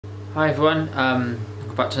Hi everyone,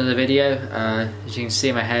 welcome back to another video. As you can see,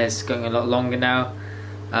 my hair is getting a lot longer now.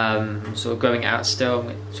 I'm sort of growing it out still.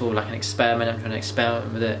 It's all like an experiment. I'm trying to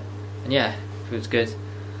experiment with it, and yeah, it feels good.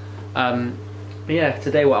 But yeah,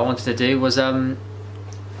 today what I wanted to do was a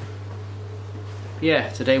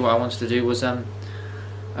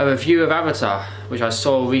review of Avatar, which I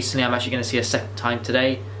saw recently. I'm actually going to see a second time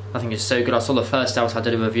today. I think it's so good. I saw the first Avatar, I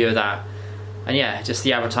did a review of that. And yeah, just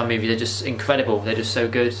the Avatar movie, they're just incredible, they're just so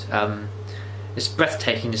good. It's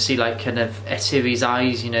breathtaking to see like kind of Etiri's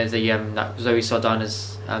eyes, you know, the that Zoe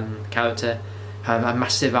Saldana's character, her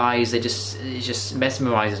massive eyes, it just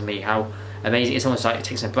mesmerises me how amazing, it's almost like it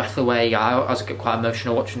takes my breath away. I was quite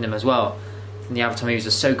emotional watching them as well. And the Avatar movies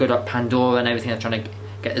are so good at Pandora and everything. They're trying to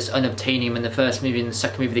get this unobtainium in the first movie, in the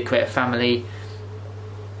second movie they create a family.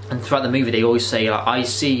 And throughout the movie they always say like, I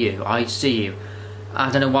see you, I see you. I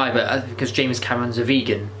don't know why, but because James Cameron's a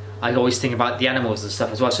vegan, I always think about the animals and stuff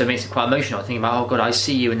as well, so it makes it quite emotional. I think about, oh god, I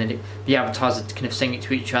see you, and then the avatars are kind of saying it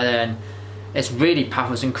to each other, and it's really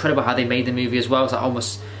powerful. It's incredible how they made the movie as well. It's like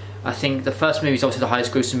almost, I think the first movie is obviously the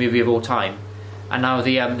highest grossing movie of all time, and now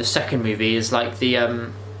the second movie is like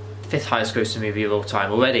the fifth highest grossing movie of all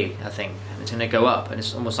time already. I think it's going to go up, and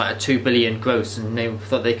it's almost like a 2 billion gross, and they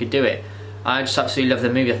thought they could do it. I just absolutely love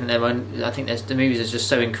the movie. I think the movies are just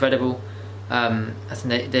so incredible. I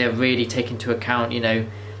think they're really taking into account, you know,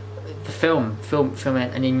 the film,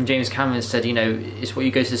 and even James Cameron said, you know, it's what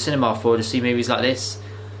you go to the cinema for, to see movies like this.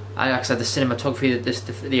 Like I said, the cinematography,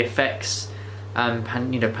 the effects,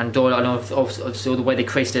 you know, Pandora, I know obviously all the way they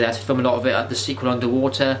created it, they had to film a lot of it, the sequel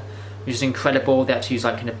underwater, which is incredible. They had to use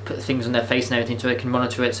like kind of put things on their face and everything so they can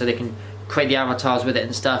monitor it, so they can create the avatars with it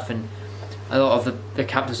and stuff, and a lot of the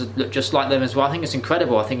characters look just like them as well. I think it's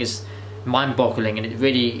incredible. I think it's mind-boggling, and it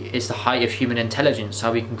really is the height of human intelligence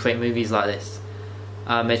how we can create movies like this.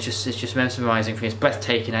 It's just mesmerising for me. It's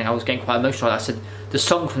breathtaking. I was getting quite emotional. Like I said, the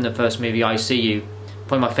song from the first movie, I See You,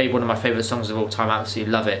 probably one of my favourite songs of all time. I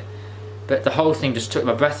absolutely love it. But the whole thing just took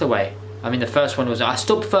my breath away. I mean, the first one was, I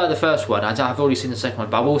still prefer the first one. I've already seen the second one,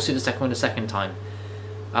 but I will see the second one the second time.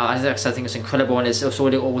 I think it's incredible, and it's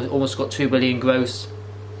already almost got 2 billion gross.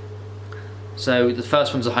 So the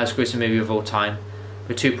first one's the highest grossing movie of all time,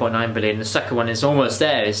 with 2.9 billion. The second one is almost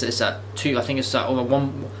there. It's at I think it's at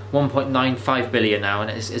 1.95 billion now,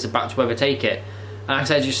 and it's about to overtake it. And like I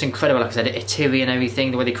said, it's just incredible. Like I said, Etiri and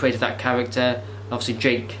everything, the way they created that character. Obviously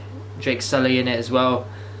Jake Sully in it as well.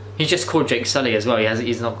 He's just called Jake Sully as well.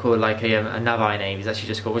 He's not called like a Navajo name. He's actually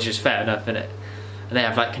just called, which is fair enough, isn't it? And they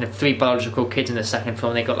have like kind of 3 biological kids in the second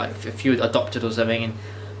film. They got like a few adopted or something, and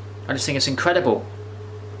I just think it's incredible.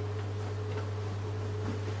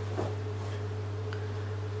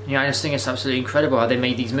 Yeah, I just think it's absolutely incredible how they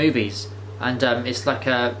made these movies, and it's like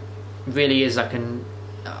really is like an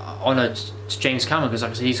honour to James Cameron, because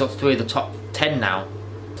like I said, he's got 3 of the top 10 now,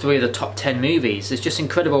 3 of the top 10 movies. It's just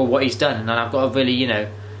incredible what he's done, and I've got to really, you know,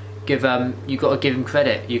 give you got to give him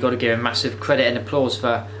credit. You got to give him massive credit and applause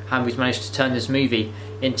for how he's managed to turn this movie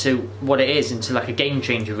into what it is, into like a game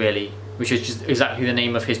changer, really, which is just exactly the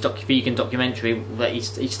name of his vegan documentary that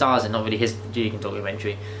he stars in. Not really his vegan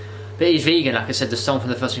documentary. But he's vegan, like I said, the song from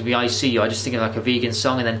the first movie, I See You, I just think of like a vegan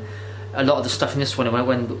song, and then a lot of the stuff in this one,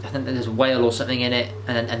 when I think there's a whale or something in it,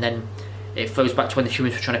 and then it flows back to when the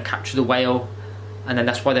humans were trying to capture the whale, and then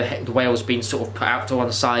that's why the whale's been sort of put out to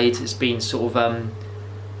one side, it's been sort of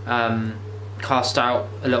cast out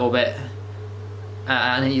a little bit,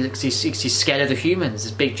 and he's scared of the humans,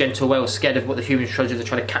 this big gentle whale, scared of what the humans try to do. They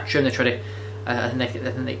try to capture him, they try to,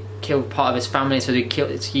 and they killed part of his family, so he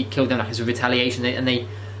killed them like as a retaliation, and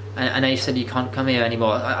they said you can't come here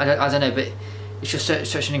anymore. I don't know, but it's just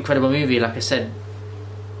such an incredible movie. Like I said,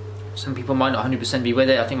 some people might not 100% be with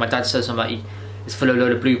it. I think my dad says something like it's full of a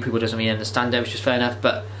load of blue people, doesn't really understand it, which is fair enough.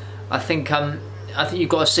 But I think you've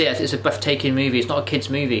got to see it. It's a breathtaking movie. It's not a kids'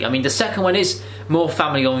 movie. I mean, the second one is more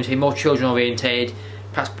family oriented, more children oriented.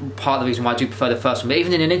 Perhaps part of the reason why I do prefer the first one. But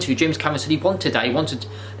even in an interview, James Cameron said he wanted that. He wanted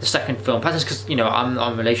the second film. Perhaps it's because, you know, I'm in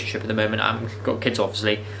a relationship at the moment. I've got kids,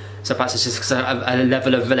 obviously. So perhaps it's just a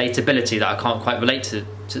level of relatability that I can't quite relate to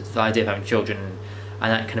the idea of having children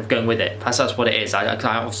and that kind of going with it. Perhaps that's what it is.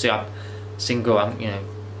 Obviously I'm single, you know,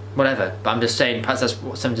 whatever. But I'm just saying, perhaps that's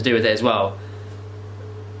something to do with it as well.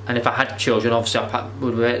 And if I had children, obviously I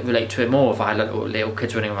would relate to it more if I had little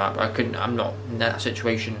kids running around. But I'm not in that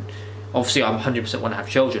situation. Obviously, I 100% want to have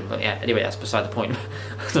children, but yeah. Anyway, that's beside the point.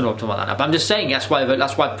 I don't know what I'm talking about that now. But I'm just saying that's why I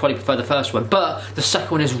probably prefer the first one. But the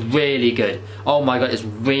second one is really good. Oh my god, it's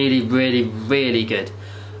really, really, really good.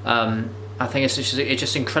 I think it's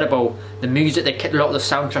just incredible. The music, they kept a lot of the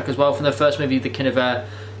soundtrack as well from the first movie. The kind of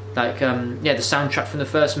Like yeah, the soundtrack from the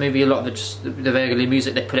first movie, a lot of the regular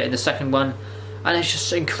music, they put it in the second one, and it's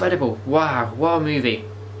just incredible. Wow, what a movie!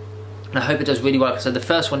 And I hope it does really well. Like I said, the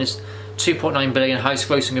first one is 2.9 billion, highest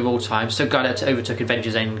grossing of all time. So glad it overtook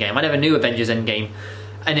Avengers Endgame. I never knew Avengers Endgame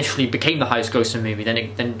initially became the highest grossing movie.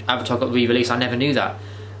 Then Avatar got re-released. I never knew that.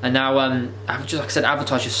 And now, just like I said,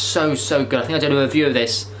 Avatar's just so good. I think I did a review of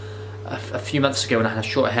this a few months ago when I had a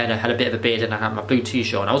short hair and I had a bit of a beard and I had my blue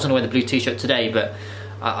t-shirt on. I wasn't wearing the blue t-shirt today, but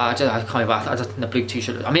I can't remember. I just think the blue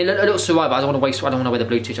t-shirt. I mean, it looks alright, but I don't want to wear the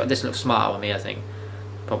blue t-shirt. This looks smarter on me, I think.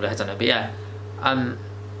 Probably, I don't know, but yeah.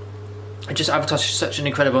 Avatar's just such an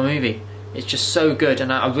incredible movie. It's just so good,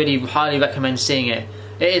 and I really highly recommend seeing it.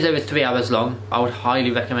 It is over 3 hours long. I would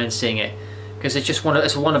highly recommend seeing it because it's just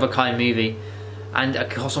it's a one of a kind movie, and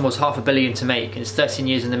it cost almost $500 million to make. And it's 13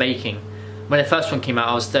 years in the making. When the first one came out,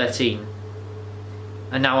 I was 13,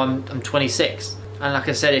 and now I'm 26. And like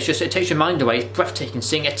I said, it takes your mind away. It's breathtaking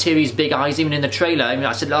seeing Etiri's big eyes, even in the trailer. I mean,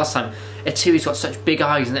 I said last time, Etiri's got such big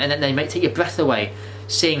eyes, and they make take your breath away.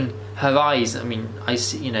 Seeing her eyes, I mean, I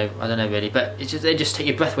see, you know, I don't know really, but they just take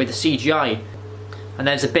your breath away. The CGI, and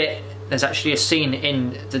there's actually a scene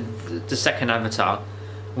in the second Avatar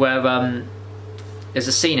where there's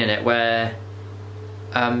a scene in it where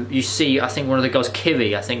you see, I think one of the girls,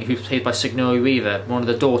 Kiri, I think, who's played by Sigourney Weaver, one of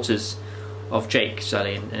the daughters of Jake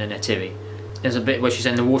Sully and Etiri. There's a bit where she's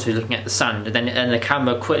in the water looking at the sand, and then the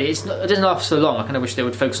camera quickly. It doesn't last so long. I kind of wish they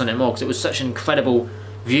would focus on it more because it was such an incredible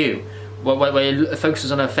view. Where it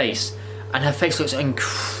focuses on her face, and her face looks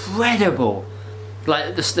incredible.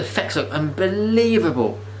 Like the effects look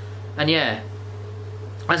unbelievable, and yeah.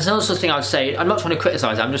 And there's another thing I would say. I'm not trying to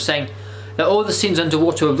criticise it. I'm just saying that all the scenes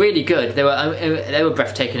underwater were really good. They were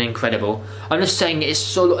breathtaking and incredible. I'm just saying it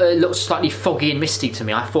looks slightly foggy and misty to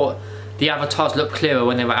me. I thought the avatars looked clearer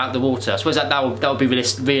when they were out of the water. I suppose that would be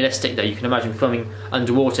realistic though. You can imagine filming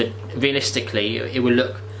underwater. Realistically, it would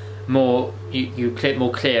look more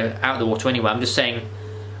more clear out of the water anyway. I'm just saying,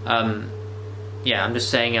 yeah, I'm just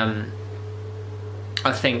saying,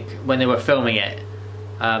 I think when they were filming it,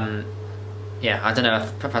 yeah, I don't know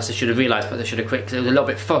if perhaps they should have realised, but they should have quit because it was a little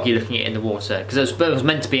bit foggy looking at it in the water because it was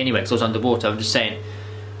meant to be anyway because it was underwater. I'm just saying,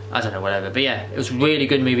 I don't know, whatever. But yeah, it was a really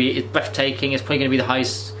good movie. It's breathtaking. It's probably going to be the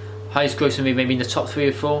highest grossing movie, maybe in the top 3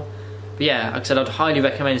 or 4. But yeah, like I said, I'd highly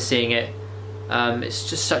recommend seeing it. It's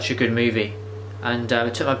just such a good movie. And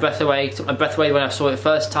it took my breath away. It took my breath away when I saw it the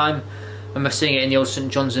first time. I remember seeing it in the old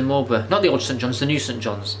St John's in Marlborough. Not the old St John's, the new St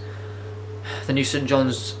John's. The new St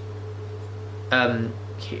John's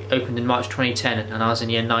opened in March 2010, and I was in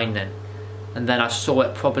year 9 then. And then I saw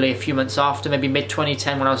it probably a few months after, maybe mid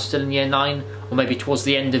 2010 when I was still in year 9, or maybe towards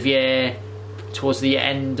the end of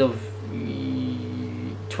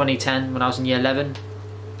 2010 when I was in year 11.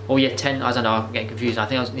 Or year 10, I don't know, I'm getting confused. I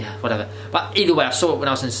think I was, yeah, whatever. But either way, I saw it when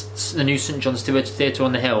I was in the new St John's Theatre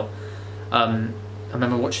on the Hill. I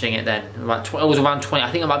remember watching it then. It was around 20,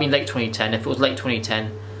 I think it might have been late 2010. If it was late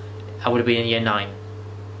 2010, I would have been in year 9.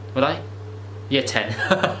 Would I? Year 10.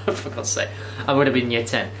 For God's sake. I would have been in year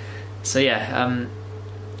 10. So yeah,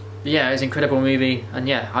 yeah, it was an incredible movie. And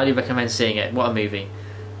yeah, highly recommend seeing it. What a movie.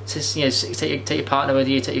 Just, you know, take your partner with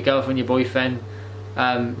you, take your girlfriend, your boyfriend,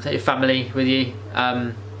 take your family with you.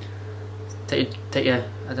 Yeah,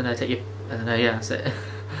 that's it.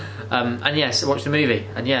 And yes, watch the movie,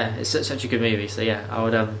 and yeah, it's such a good movie. So yeah, I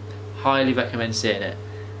would highly recommend seeing it.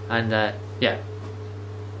 And yeah,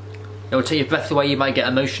 it will take your breath away. You might get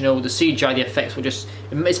emotional. The CGI, the effects will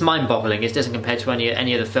just—it's mind-boggling. It doesn't compare to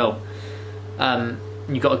any other film.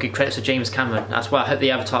 You've got to give credit to James Cameron. That's why I hope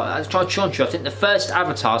the Avatar. I think the first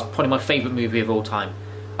Avatar is probably my favourite movie of all time.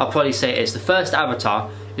 I'll probably say it is. The first Avatar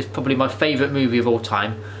is probably my favourite movie of all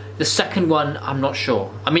time. The second one, I'm not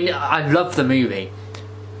sure. I mean, I love the movie.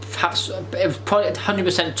 Perhaps it was probably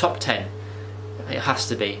 100% top 10. It has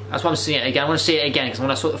to be. That's why I'm seeing it again. I want to see it again because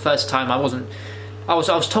when I saw it the first time, I was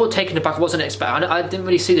taken aback. I wasn't expecting. I didn't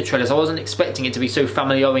really see the trailers. I wasn't expecting it to be so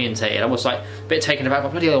family orientated. I was like a bit taken aback by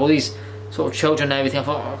bloody all these sort of children and everything. I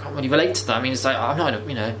thought, oh, I can't really relate to that. I mean, it's like I'm not,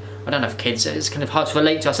 you know, I don't have kids. It's kind of hard to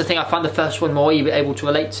relate to. That's the thing. I found the first one more able to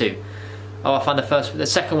relate to. Oh, I found the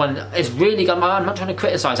second one is really good. I'm not trying to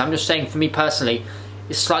criticise. I'm just saying, for me personally,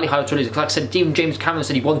 it's slightly harder to relate. Because like I said, James Cameron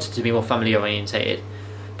said he wanted to be more family orientated.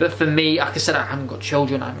 But for me, like I said, I haven't got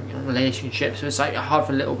children. I haven't got relationships, so it's like hard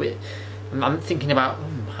for a little bit. I'm thinking about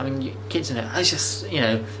having kids in it. It's just, you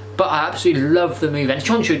know. But I absolutely love the movie. And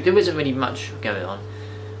Chonchu, there isn't really much going on.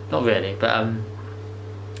 Not really, but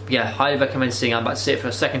yeah, highly recommend seeing it. I'm about to see it for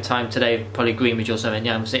a second time today, probably Greenwich or something.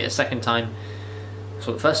 Yeah, I'm seeing it a second time.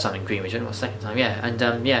 So the first time in Greenwich, not the second time, yeah.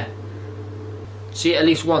 And yeah, see it at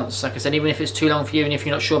least once. Like I said, even if it's too long for you, and if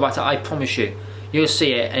you're not sure about it, I promise you, you'll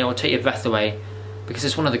see it and it will take your breath away, because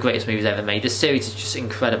it's one of the greatest movies ever made. This series is just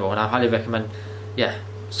incredible, and I highly recommend, yeah,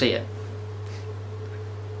 see it.